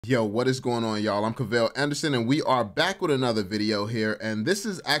Yo, what is going on, y'all? I'm VeLL, and we are back with another video here, and this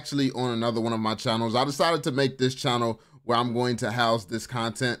is actually on another one of my channels. I decided to make this channel where I'm going to house this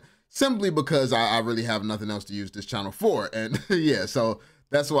content simply because I really have nothing else to use this channel for, and yeah, so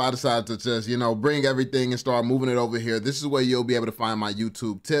that's why I decided to just, bring everything and start moving it over here. This is where you'll be able to find my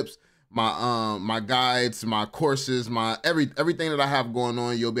YouTube tips, my guides, my courses, my everything that I have going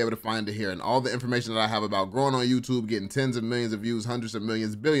on. You'll be able to find it here, and all the information that I have about growing on YouTube, getting tens of millions of views, hundreds of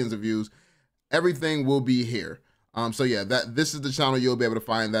millions, billions of views, everything will be here. So yeah, this is the channel you'll be able to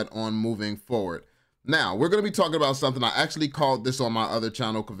find that on moving forward. Now we're going to be talking about something I actually called this on my other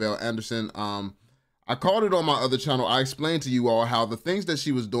channel, VeLL. I called it on my other channel. I explained to you all how the things that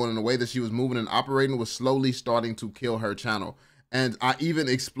she was doing and the way that she was moving and operating was slowly starting to kill her channel. And I even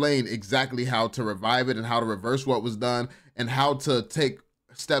explained exactly how to revive it and how to reverse what was done and how to take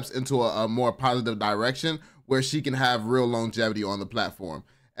steps into a more positive direction where she can have real longevity on the platform.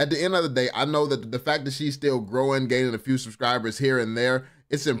 At the end of the day, I know that the fact that she's still growing, gaining a few subscribers here and there,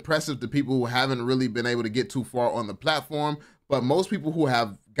 it's impressive to people who haven't really been able to get too far on the platform. But most people who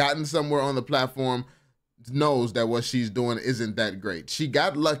have gotten somewhere on the platform knows that what she's doing isn't that great. She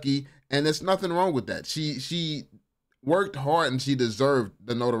got lucky, and there's nothing wrong with that. She worked hard and she deserved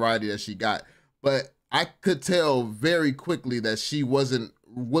the notoriety that she got. But I could tell very quickly that she wasn't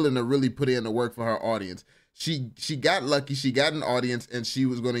willing to really put in the work for her audience. She got lucky, she got an audience, and she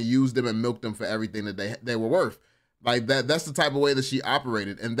was going to use them and milk them for everything that they were worth. Like that's the type of way that she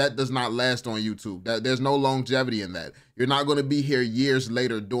operated, and that does not last on YouTube. There's no longevity in that. You're not going to be here years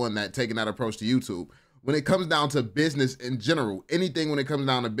later doing that, taking that approach to YouTube. When it comes down to business in general, anything when it comes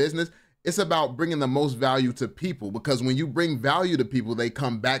down to business, it's about bringing the most value to people, because when you bring value to people, they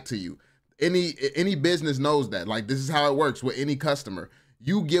come back to you. Any business knows that. Like, this is how it works with any customer.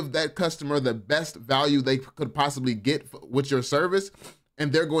 You give that customer the best value they could possibly get with your service,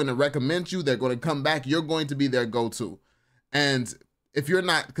 and they're going to recommend you. They're going to come back. You're going to be their go-to. And if you're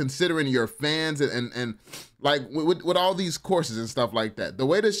not considering your fans and like with all these courses and stuff like that, the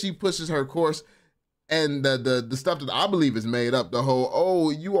way that she pushes her course and the stuff that I believe is made up, the whole,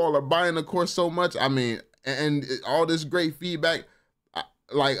 oh, you all are buying the course so much. I mean, and all this great feedback,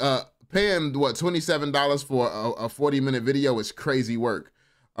 like paying what, $27 for a 40-minute video is crazy work.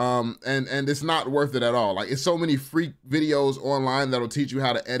 And it's not worth it at all. Like, it's so many free videos online that'll teach you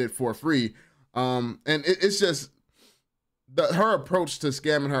how to edit for free. And it's just her approach to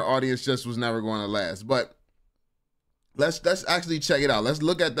scamming her audience just was never going to last. But let's actually check it out. Let's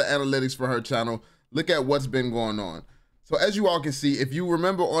look at the analytics for her channel. Look at what's been going on. So as you all can see, if you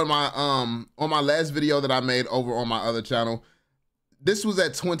remember on my last video that I made over on my other channel, this was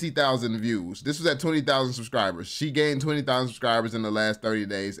at 20,000 views. This was at 20,000 subscribers. She gained 20,000 subscribers in the last 30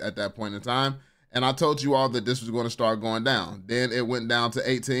 days at that point in time. And I told you all that this was going to start going down. Then it went down to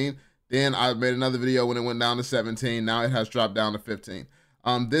 18. Then I made another video when it went down to 17. Now it has dropped down to 15.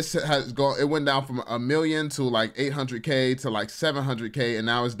 This has gone, it went down from 1 million to like 800K to like 700K, and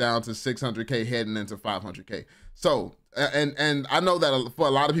now it's down to 600K heading into 500K. So, and I know that for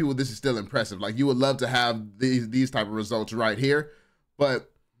a lot of people, this is still impressive. Like, you would love to have these type of results right here,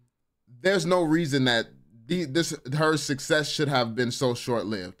 but there's no reason that her success should have been so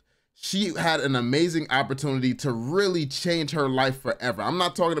short-lived. She had an amazing opportunity to really change her life forever. I'm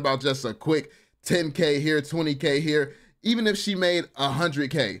not talking about just a quick 10K here, 20K here. Even if she made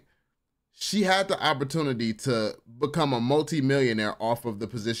 100K, she had the opportunity to become a multi-millionaire off of the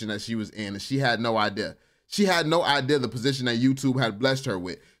position that she was in, and she had no idea. She had no idea the position that YouTube had blessed her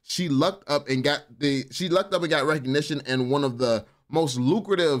with. She lucked up and got recognition in one of the most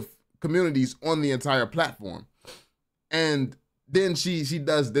lucrative communities on the entire platform. And then she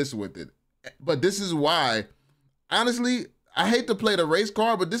does this with it. But this is why, honestly, I hate to play the race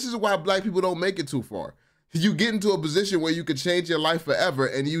card, but this is why black people don't make it too far. You get into a position where you could change your life forever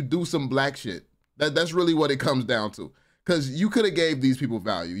and you do some black shit. That's really what it comes down to. Because you could have gave these people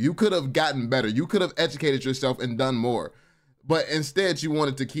value. You could have gotten better. You could have educated yourself and done more. But instead, you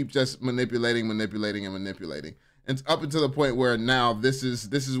wanted to keep just manipulating. And up until the point where now this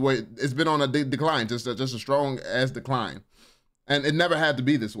is where it's been on a decline, just a strong ass decline. And it never had to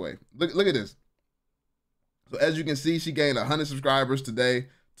be this way. Look at this. So as you can see, she gained 100 subscribers today,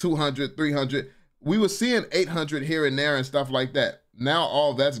 200, 300. We were seeing 800 here and there and stuff like that. Now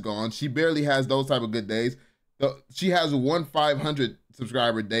all that's gone. She barely has those type of good days. She has one 500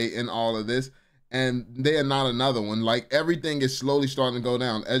 subscriber day in all of this, and they're not another one. Like, everything is slowly starting to go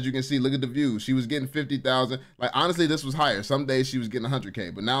down. As you can see, look at the views. She was getting 50,000. Like, honestly, this was higher. Some days she was getting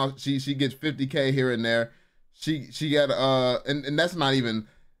 100K, but now she gets 50K here and there. She got and that's not even.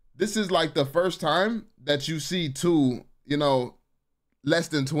 This is like the first time that you see two, less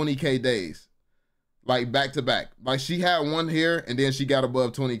than 20K days, like back to back. Like she had one here and then she got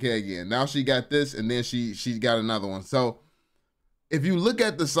above 20K again. Now she got this and then she got another one. So if you look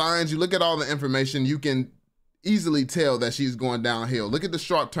at the signs, you look at all the information, you can easily tell that she's going downhill. Look at the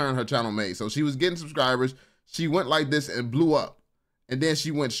sharp turn her channel made. So she was getting subscribers, she went like this and blew up, and then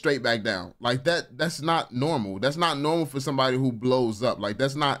she went straight back down. Like that's not normal. That's not normal for somebody who blows up. Like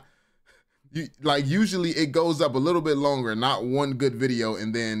that's not, like usually it goes up a little bit longer, not one good video,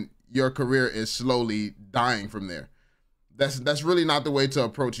 and then your career is slowly dying from there. That's really not the way to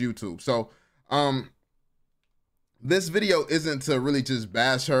approach YouTube. So this video isn't to really just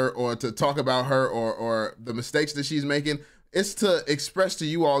bash her or to talk about her or the mistakes that she's making. It's to express to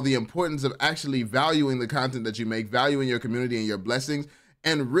you all the importance of actually valuing the content that you make, valuing your community and your blessings,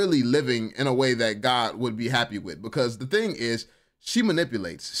 and really living in a way that God would be happy with. Because the thing is, she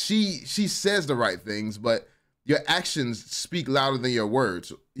manipulates. She says the right things, but your actions speak louder than your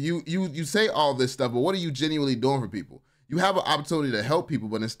words. You say all this stuff, but what are you genuinely doing for people? You have an opportunity to help people,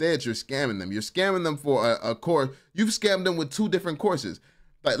 but instead you're scamming them. You're scamming them for a course. You've scammed them with 2 different courses.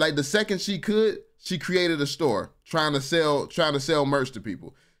 Like the second she could, she created a store trying to sell merch to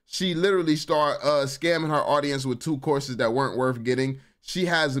people. She literally started scamming her audience with 2 courses that weren't worth getting. She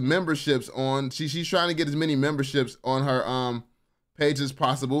has memberships on. She's trying to get as many memberships on her page as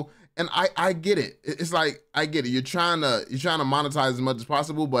possible. And I get it. It's like, I get it. You're trying to monetize as much as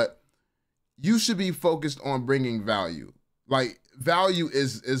possible, but you should be focused on bringing value. Like value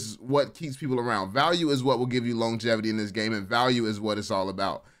is what keeps people around. Value is what will give you longevity in this game, and value is what it's all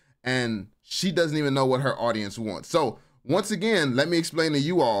about. And she doesn't even know what her audience wants. So once again, let me explain to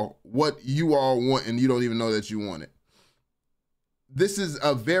you all what you all want, and you don't even know that you want it. This is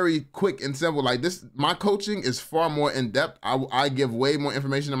a very quick and simple, like this, my coaching is far more in depth. I give way more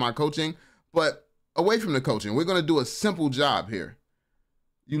information in my coaching, but away from the coaching, we're gonna do a simple job here.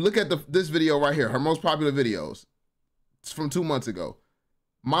 You look at this video right here, her most popular videos. It's from 2 months ago.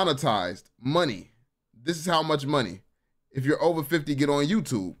 Monetized, money. This is how much money. If you're over 50, get on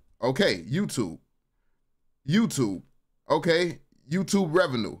YouTube. Okay, YouTube. Okay, YouTube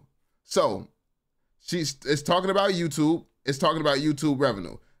revenue. So it's talking about YouTube. It's talking about YouTube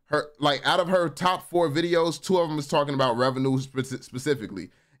revenue. Like out of her top 4 videos, 2 of them is talking about revenue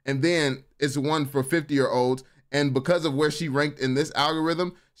specifically. And then it's one for 50-year-olds. And because of where she ranked in this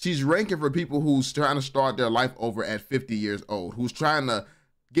algorithm, she's ranking for people who's trying to start their life over at 50 years old, who's trying to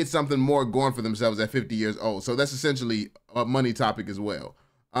get something more going for themselves at 50 years old. So that's essentially a money topic as well.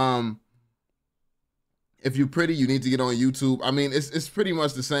 If you're pretty, you need to get on YouTube. I mean, it's pretty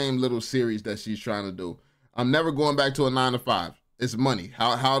much the same little series that she's trying to do. I'm never going back to a 9-to-5. It's money.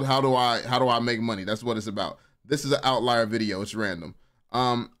 How do I make money? That's what it's about. This is an outlier video. It's random.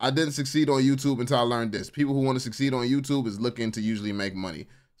 I didn't succeed on YouTube until I learned this. People who want to succeed on YouTube is looking to usually make money.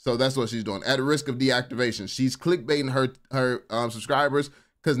 So that's what she's doing. At risk of deactivation, she's clickbaiting her subscribers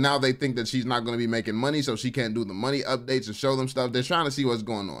because now they think that she's not going to be making money, so she can't do the money updates and show them stuff. They're trying to see what's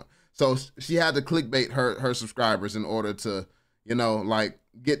going on. So she had to clickbait her subscribers in order to, you know, like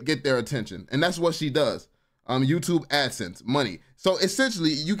get their attention. And that's what she does. YouTube AdSense, money. So essentially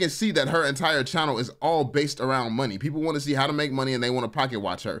you can see that her entire channel is all based around money. People want to see how to make money and they want to pocket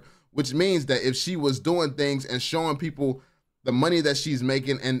watch her, which means that if she was doing things and showing people the money that she's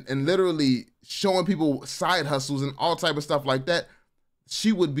making and literally showing people side hustles and all type of stuff like that,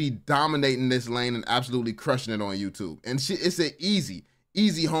 she would be dominating this lane and absolutely crushing it on YouTube. And it's an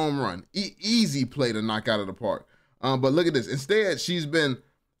easy home run, easy play to knock out of the park. But look at this. Instead, she's been,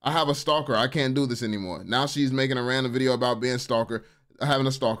 I have a stalker. I can't do this anymore. Now she's making a random video about being having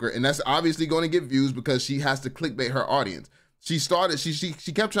a stalker. And that's obviously going to get views because she has to clickbait her audience. She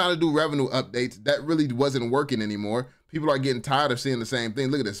kept trying to do revenue updates. That really wasn't working anymore. People are getting tired of seeing the same thing.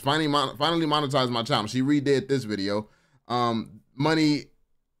 Look at this. Finally monetized my channel. She redid this video. Money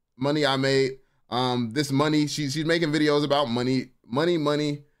I made. This money. She's making videos about money.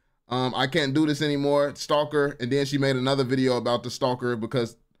 I can't do this anymore. Stalker. And then she made another video about the stalker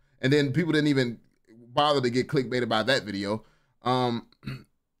and then people didn't even bother to get clickbaited by that video.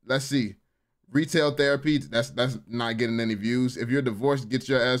 Let's see. Retail therapy, that's not getting any views. If you're divorced, get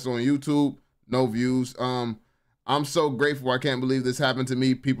your ass on YouTube. No views. I'm so grateful. I can't believe this happened to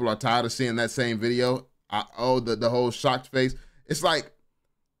me. People are tired of seeing that same video. The whole shocked face. It's like,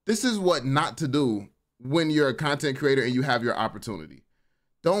 this is what not to do when you're a content creator and you have your opportunity.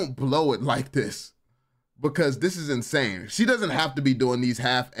 Don't blow it like this, because this is insane. She doesn't have to be doing these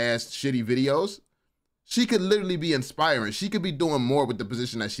half-assed shitty videos. She could literally be inspiring. She could be doing more with the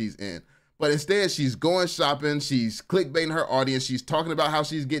position that she's in. But instead, she's going shopping. She's clickbaiting her audience. She's talking about how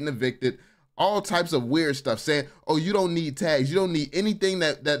she's getting evicted. all types of weird stuff saying, oh, you don't need tags. You don't need anything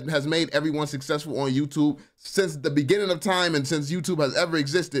that has made everyone successful on YouTube since the beginning of time and since YouTube has ever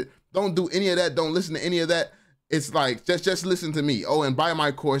existed. Don't do any of that. Don't listen to any of that. It's like, just listen to me. Oh, and buy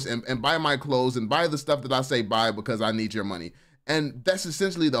my course and buy my clothes and buy the stuff that I say buy because I need your money. And that's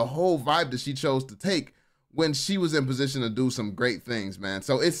essentially the whole vibe that she chose to take when she was in position to do some great things, man.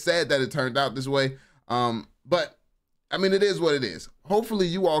 So it's sad that it turned out this way. But I mean, it is what it is. Hopefully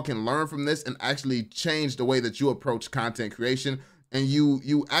you all can learn from this and actually change the way that you approach content creation, and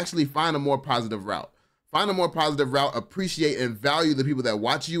you actually find a more positive route. Find a more positive route, appreciate and value the people that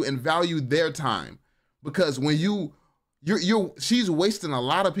watch you and value their time. Because when she's wasting a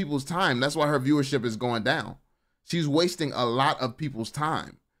lot of people's time. That's why her viewership is going down. She's wasting a lot of people's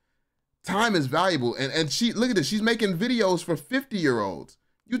time. Time is valuable. And she, look at this, she's making videos for 50-year-olds.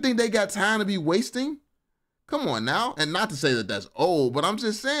 You think they got time to be wasting? Come on now. And not to say that that's old, but I'm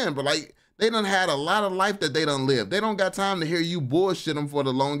just saying, but like, they done had a lot of life that they done lived. They don't got time to hear you bullshit them for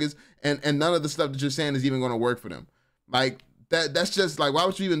the longest, and none of the stuff that you're saying is even going to work for them. Like, that's just like, why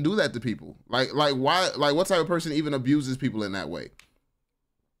would you even do that to people? Like why, like what type of person even abuses people in that way?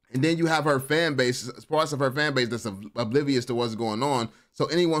 And then you have her fan base, parts of her fan base that's oblivious to what's going on. So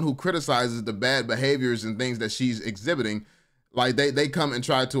anyone who criticizes the bad behaviors and things that she's exhibiting, like they come and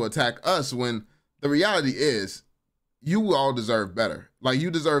try to attack us, when the reality is you all deserve better. Like, you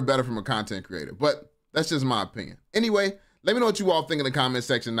deserve better from a content creator, but that's just my opinion. Anyway, let me know what you all think in the comment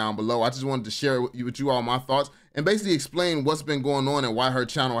section down below. I just wanted to share with you all my thoughts and basically explain what's been going on and why her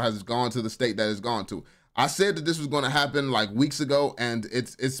channel has gone to the state that it's gone to. I said that this was going to happen like weeks ago, and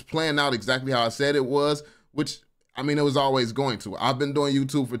it's playing out exactly how I said it was, which, I mean, it was always going to. I've been doing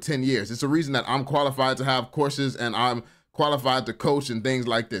YouTube for 10 years. It's a reason that I'm qualified to have courses and I'm qualified to coach and things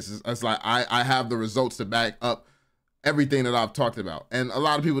like this. It's like I have the results to back up everything that I've talked about. And a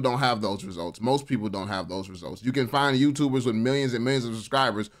lot of people don't have those results. Most people don't have those results. You can find YouTubers with millions and millions of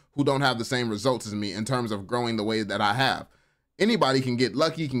subscribers who don't have the same results as me in terms of growing the way that I have. Anybody can get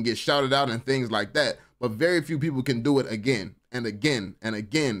lucky, can get shouted out and things like that, but very few people can do it again and again and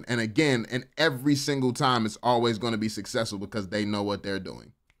again and again. And every single time it's always going to be successful because they know what they're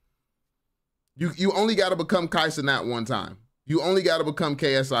doing. You only got to become Kaisa Nat one time. You only got to become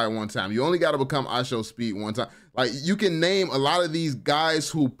KSI one time. You only got to become I Show Speed one time. Like, you can name a lot of these guys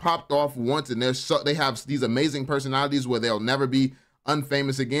who popped off once and they have these amazing personalities where they'll never be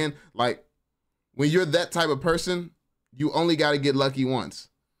unfamous again. Like, when you're that type of person, you only got to get lucky once.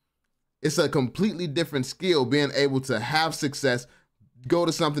 It's a completely different skill being able to have success, go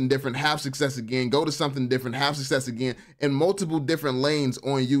to something different, have success again, go to something different, have success again, in multiple different lanes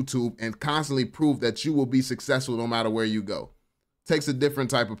on YouTube, and constantly prove that you will be successful no matter where you go. Takes a different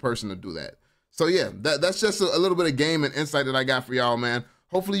type of person to do that. So yeah, that's just a little bit of game and insight that I got for y'all, man.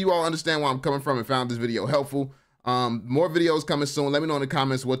 Hopefully you all understand where I'm coming from and found this video helpful. More videos coming soon. Let me know in the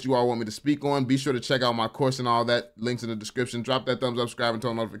comments what you all want me to speak on. Be sure to check out my course and all that. Links in the description. Drop that thumbs up, subscribe, and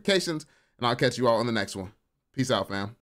turn on notifications, and I'll catch you all on the next one. Peace out, fam.